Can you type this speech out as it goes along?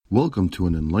Welcome to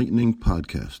an enlightening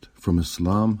podcast from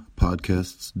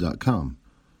IslamPodcasts.com.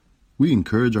 We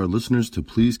encourage our listeners to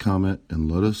please comment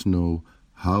and let us know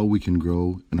how we can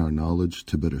grow in our knowledge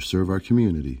to better serve our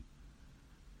community.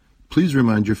 Please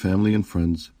remind your family and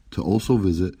friends to also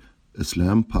visit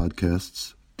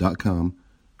IslamPodcasts.com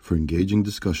for engaging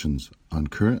discussions on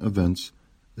current events,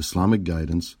 Islamic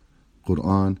guidance,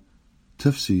 Quran,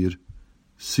 tafsir,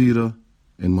 seerah,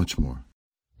 and much more.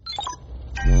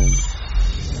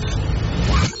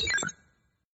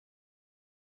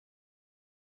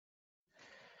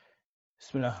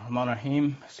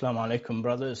 Bismillahirrahmanirrahim. Assalamu alaikum,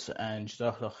 brothers, and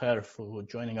jazakallah khair for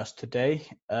joining us today.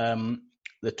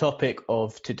 The topic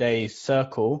of today's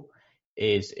circle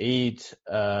is Eid,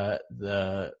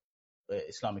 the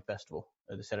Islamic festival,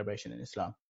 the celebration in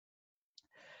Islam.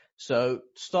 So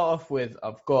to start off with,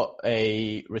 I've got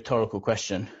a rhetorical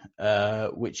question,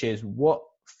 which is, what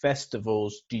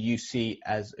festivals do you see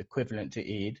as equivalent to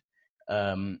Eid?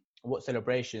 What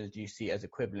celebrations do you see as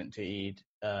equivalent to Eid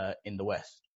in the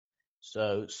West?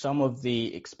 So some of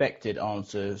the expected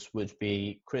answers would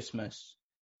be Christmas,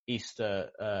 Easter,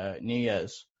 New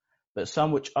Year's, but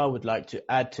some which I would like to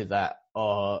add to that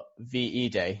are VE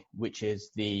Day, which is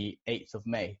the 8th of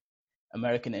May,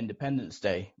 American Independence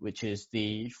Day, which is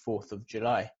the 4th of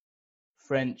July,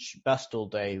 French Bastille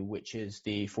Day, which is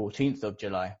the 14th of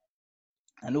July.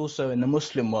 And also in the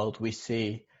Muslim world, we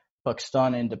see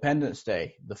Pakistan Independence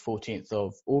Day, the 14th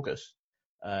of August.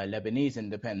 Lebanese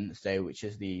Independence Day, which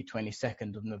is the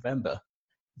 22nd of November,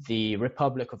 the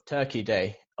Republic of Turkey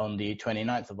Day on the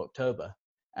 29th of October,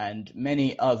 and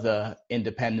many other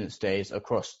Independence Days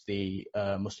across the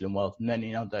Muslim world,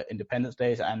 many other Independence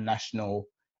Days and national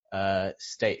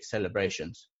state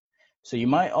celebrations. So you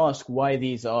might ask why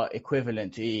these are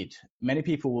equivalent to Eid. Many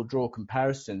people will draw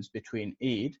comparisons between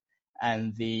Eid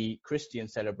and the Christian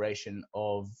celebration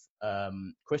of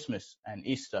Christmas and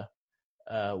Easter.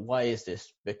 Why is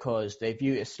this? Because they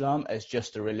view Islam as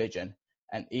just a religion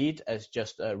and Eid as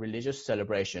just a religious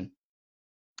celebration.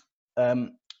 The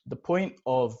point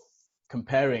of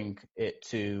comparing it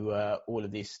to all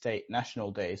of these state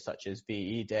national days, such as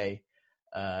VE Day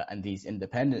and these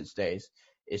Independence Days,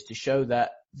 is to show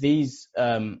that these...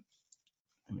 let me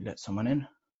let someone in.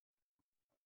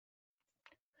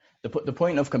 The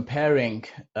point of comparing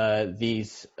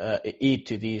these Eid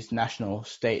to these national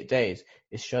state days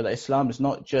is to show that Islam is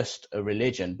not just a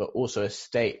religion, but also a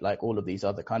state like all of these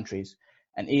other countries.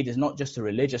 And Eid is not just a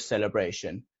religious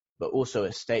celebration, but also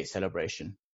a state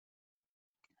celebration.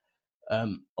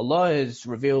 Allah has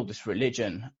revealed this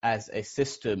religion as a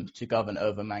system to govern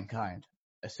over mankind,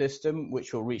 a system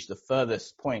which will reach the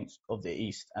furthest points of the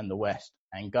East and the West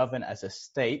and govern as a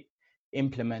state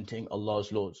implementing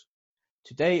Allah's laws.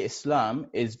 Today,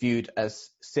 Islam is viewed as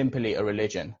simply a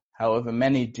religion. However,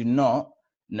 many do not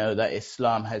know that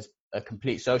Islam has a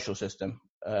complete social system.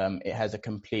 It has a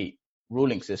complete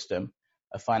ruling system,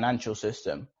 a financial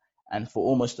system. And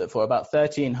for about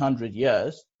 1300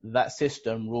 years, that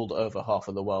system ruled over half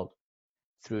of the world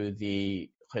through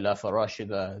the Khilafah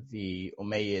Rashida, the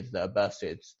Umayyads, the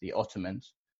Abbasids, the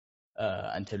Ottomans,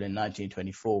 until in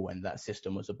 1924 when that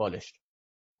system was abolished.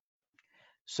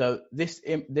 So this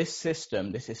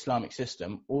system, this Islamic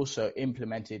system, also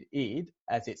implemented Eid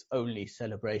as its only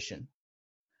celebration.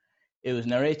 It was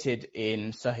narrated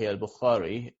in Sahih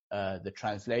al-Bukhari. The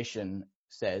translation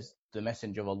says, the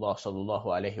Messenger of Allah sallallahu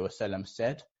alaihi wasallam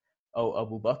said, "O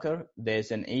Abu Bakr, there's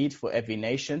an Eid for every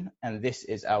nation, and this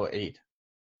is our Eid."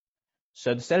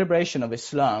 So the celebration of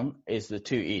Islam is the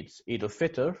two Eids, Eid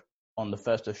al-Fitr on the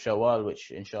 1st of Shawwal,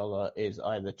 which inshallah is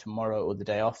either tomorrow or the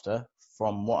day after.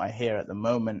 From what I hear at the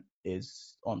moment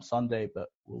is on Sunday,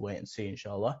 but we'll wait and see,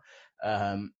 inshallah.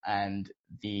 And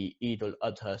the Eid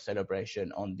al-Adha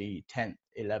celebration on the 10th,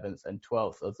 11th, and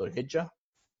 12th of Dhul Hijjah,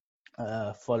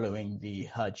 following the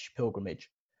Hajj pilgrimage.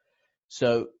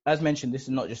 So, as mentioned, this is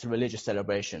not just a religious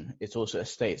celebration, it's also a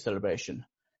state celebration.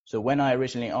 So when I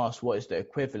originally asked what is the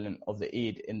equivalent of the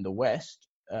Eid in the West,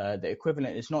 the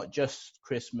equivalent is not just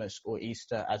Christmas or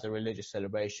Easter as a religious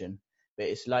celebration, but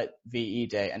it's like VE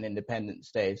Day and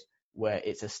Independence Days, where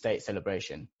it's a state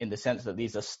celebration, in the sense that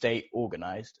these are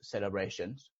state-organized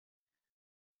celebrations.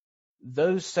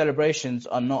 Those celebrations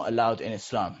are not allowed in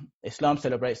Islam. Islam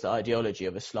celebrates the ideology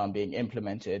of Islam being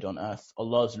implemented on earth,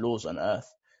 Allah's laws on earth,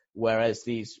 whereas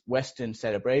these Western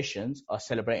celebrations are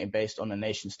celebrating based on a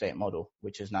nation-state model,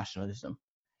 which is nationalism.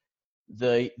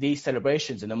 These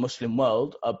celebrations in the Muslim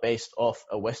world are based off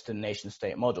a Western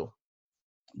nation-state model.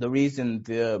 The reason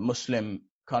the Muslim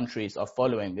countries are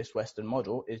following this Western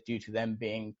model is due to them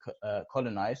being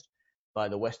colonized by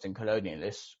the Western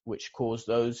colonialists, which caused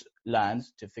those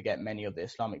lands to forget many of the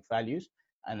Islamic values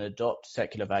and adopt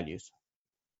secular values.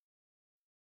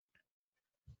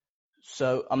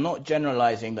 So I'm not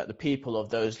generalizing that the people of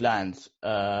those lands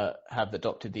have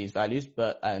adopted these values,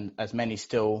 and as many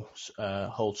still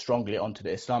hold strongly onto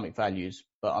the Islamic values,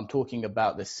 but I'm talking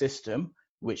about the system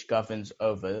which governs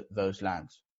over those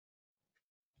lands.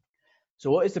 So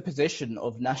what is the position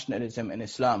of nationalism in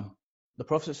Islam? The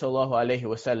Prophet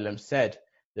ﷺ said,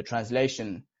 the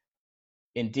translation,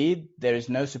 "Indeed, there is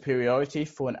no superiority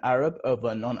for an Arab over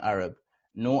a non-Arab,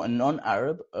 nor a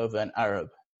non-Arab over an Arab,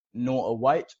 nor a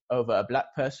white over a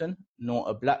black person, nor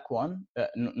a black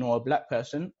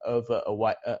person over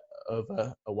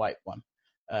a white one,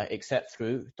 except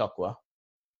through taqwa."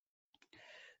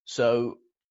 So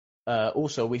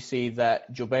also we see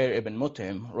that Jubair ibn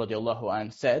Mut'im radiallahu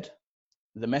anh said,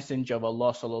 the Messenger of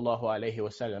Allah sallallahu alaihi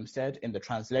wasallam said in the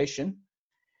translation,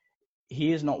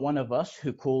 "He is not one of us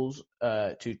who calls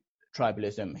to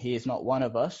tribalism. He is not one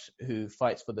of us who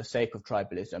fights for the sake of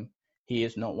tribalism. He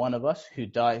is not one of us who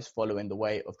dies following the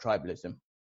way of tribalism."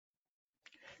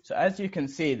 So as you can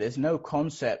see, there's no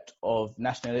concept of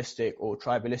nationalistic or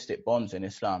tribalistic bonds in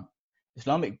Islam.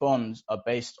 Islamic bonds are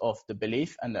based off the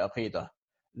belief and the aqidah.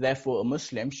 Therefore, a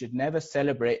Muslim should never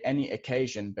celebrate any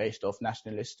occasion based off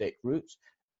nationalistic roots.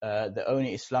 The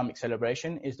only Islamic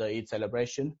celebration is the Eid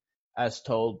celebration, as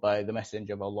told by the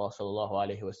Messenger of Allah sallallahu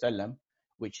alaihi wasallam,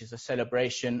 which is a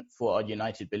celebration for our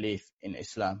united belief in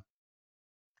Islam.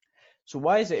 So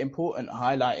why is it important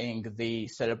highlighting the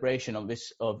celebration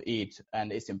of Eid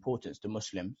and its importance to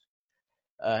Muslims?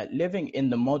 Living in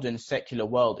the modern secular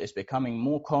world is becoming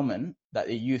more common that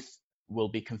the youth will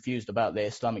be confused about their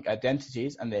Islamic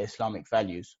identities and their Islamic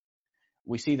values.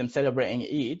 We see them celebrating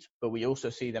Eid, but we also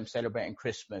see them celebrating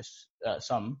Christmas,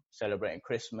 some celebrating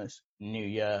Christmas, New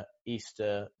Year,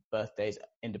 Easter, birthdays,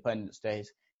 Independence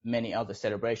Days, many other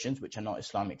celebrations which are not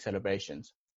Islamic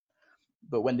celebrations.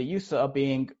 But when the youth are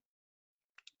being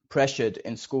pressured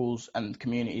in schools and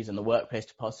communities and the workplace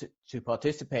to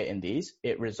participate in these,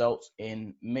 it results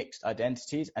in mixed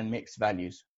identities and mixed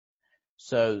values.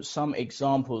 So some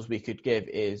examples we could give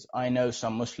is, I know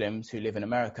some Muslims who live in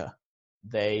America.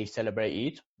 They celebrate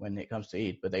Eid when it comes to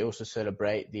Eid, but they also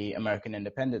celebrate the American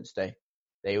Independence Day.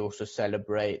 They also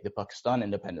celebrate the Pakistan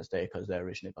Independence Day because they're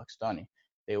originally Pakistani.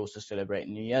 They also celebrate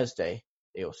New Year's Day.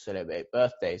 They also celebrate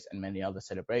birthdays and many other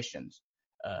celebrations,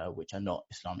 which are not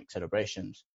Islamic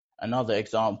celebrations. Another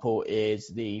example is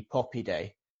the Poppy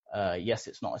Day. Yes,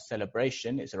 it's not a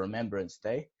celebration, it's a remembrance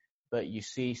day, but you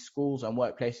see schools and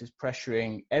workplaces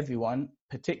pressuring everyone,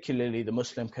 particularly the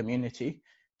Muslim community,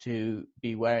 to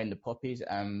be wearing the poppies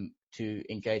and to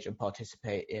engage and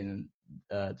participate in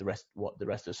what the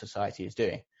rest of society is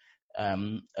doing.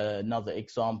 Another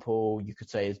example you could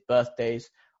say is birthdays.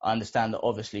 I understand that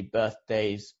obviously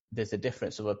birthdays, there's a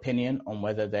difference of opinion on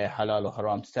whether they're halal or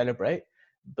haram to celebrate,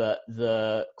 but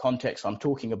the context I'm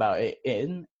talking about it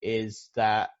in is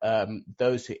that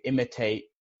those who imitate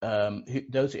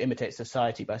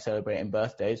society by celebrating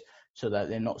birthdays so that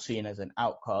they're not seen as an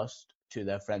outcast to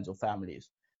their friends or families,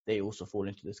 they also fall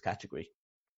into this category.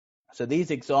 So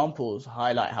these examples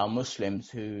highlight how Muslims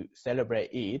who celebrate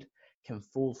Eid can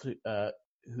fall to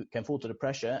the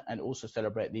pressure and also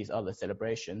celebrate these other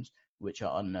celebrations which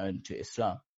are unknown to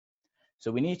Islam.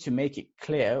 So we need to make it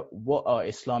clear what our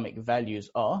Islamic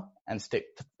values are and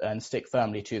stick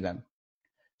firmly to them.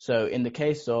 So in the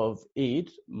case of Eid,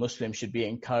 Muslims should be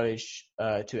encouraged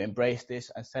to embrace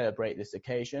this and celebrate this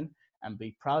occasion and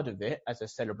be proud of it as a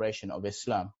celebration of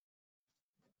Islam.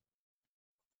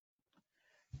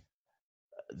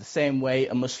 The same way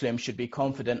a Muslim should be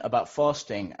confident about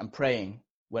fasting and praying.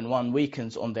 When one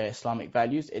weakens on their Islamic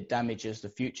values, it damages the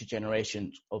future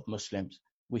generations of Muslims.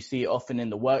 We see often in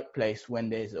the workplace when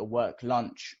there's a work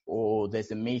lunch or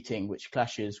there's a meeting which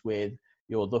clashes with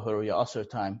your dhuhr or your asr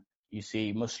time, you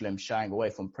see Muslims shying away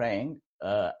from praying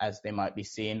as they might be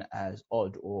seen as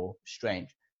odd or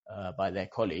strange by their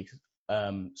colleagues.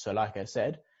 So like I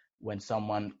said, when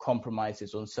someone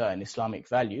compromises on certain Islamic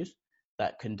values,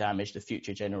 that can damage the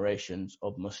future generations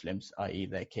of Muslims, i.e.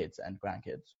 their kids and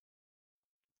grandkids.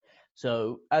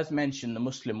 So as mentioned, the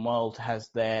Muslim world has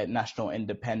their National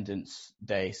Independence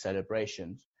Day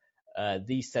celebrations.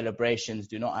 These celebrations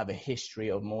do not have a history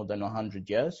of more than 100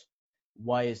 years.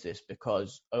 Why is this?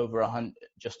 Because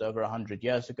just over 100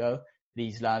 years ago,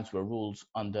 these lands were ruled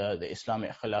under the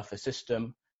Islamic Khilafah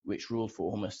system, which ruled for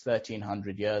almost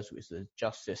 1300 years, which is a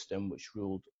just system which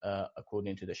ruled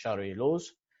according to the Sharia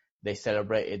laws. They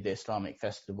celebrated the Islamic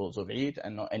festivals of Eid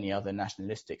and not any other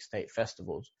nationalistic state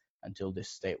festivals until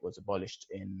this state was abolished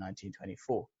in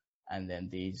 1924. And then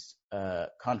these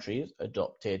countries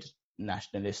adopted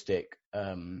nationalistic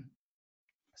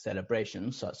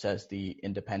celebrations, such as the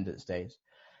Independence Days.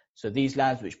 So these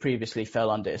lands which previously fell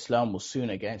under Islam will soon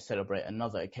again celebrate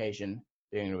another occasion,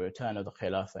 being the return of the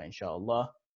Khilafah,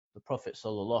 inshallah. The Prophet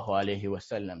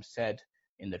ﷺ said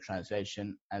in the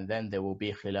translation, and then there will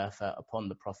be Khilafah upon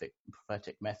the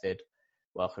prophetic method.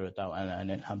 وآخر دعوانا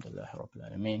أن الحمد لله رب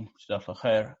العالمين. Jazakallah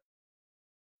khair.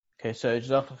 Okay, so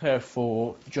Jazakallah khair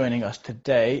for joining us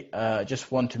today.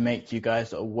 Just want to make you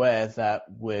guys aware that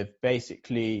we've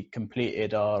basically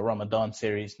completed our Ramadan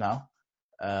series now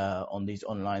on these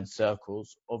online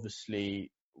circles.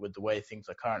 Obviously, with the way things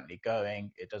are currently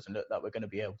going, it doesn't look like we're going to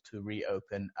be able to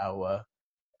reopen our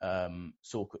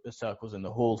circles in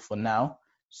the hall for now.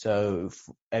 So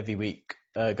every week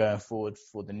going forward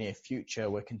for the near future,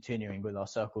 we're continuing with our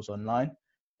circles online.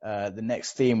 The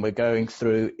next theme we're going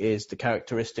through is the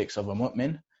characteristics of a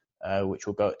mu'min, which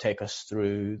will take us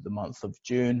through the month of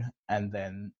June, and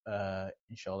then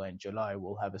inshallah in July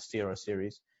we'll have a Seerah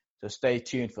series. So stay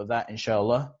tuned for that,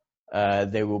 inshallah.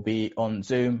 They will be on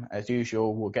Zoom as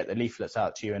usual. We'll get the leaflets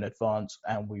out to you in advance,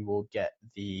 and we will get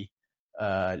the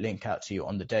link out to you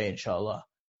on the day, inshallah.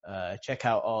 Check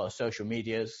out our social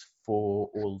medias for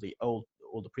all the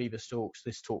previous talks.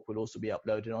 This talk will also be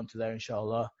uploaded onto there,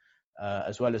 inshallah.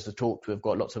 As well as the talk, we've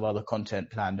got lots of other content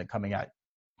planned and coming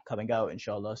out,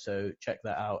 inshallah. So check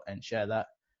that out and share that.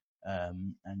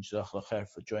 And Jazakallah khair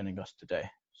for joining us today.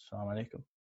 Assalamu alaikum.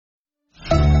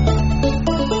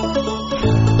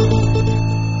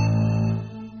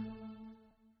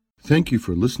 Thank you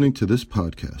for listening to this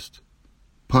podcast.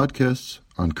 Podcasts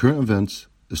on current events,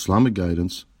 Islamic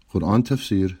guidance, Quran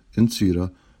tafsir, and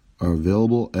seerah are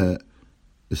available at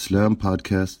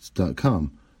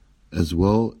islampodcasts.com, as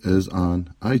well as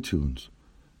on iTunes.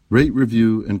 Rate,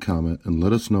 review, and comment, and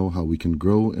let us know how we can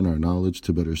grow in our knowledge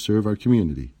to better serve our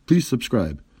community. Please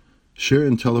subscribe, share,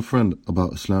 and tell a friend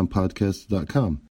about islampodcasts.com.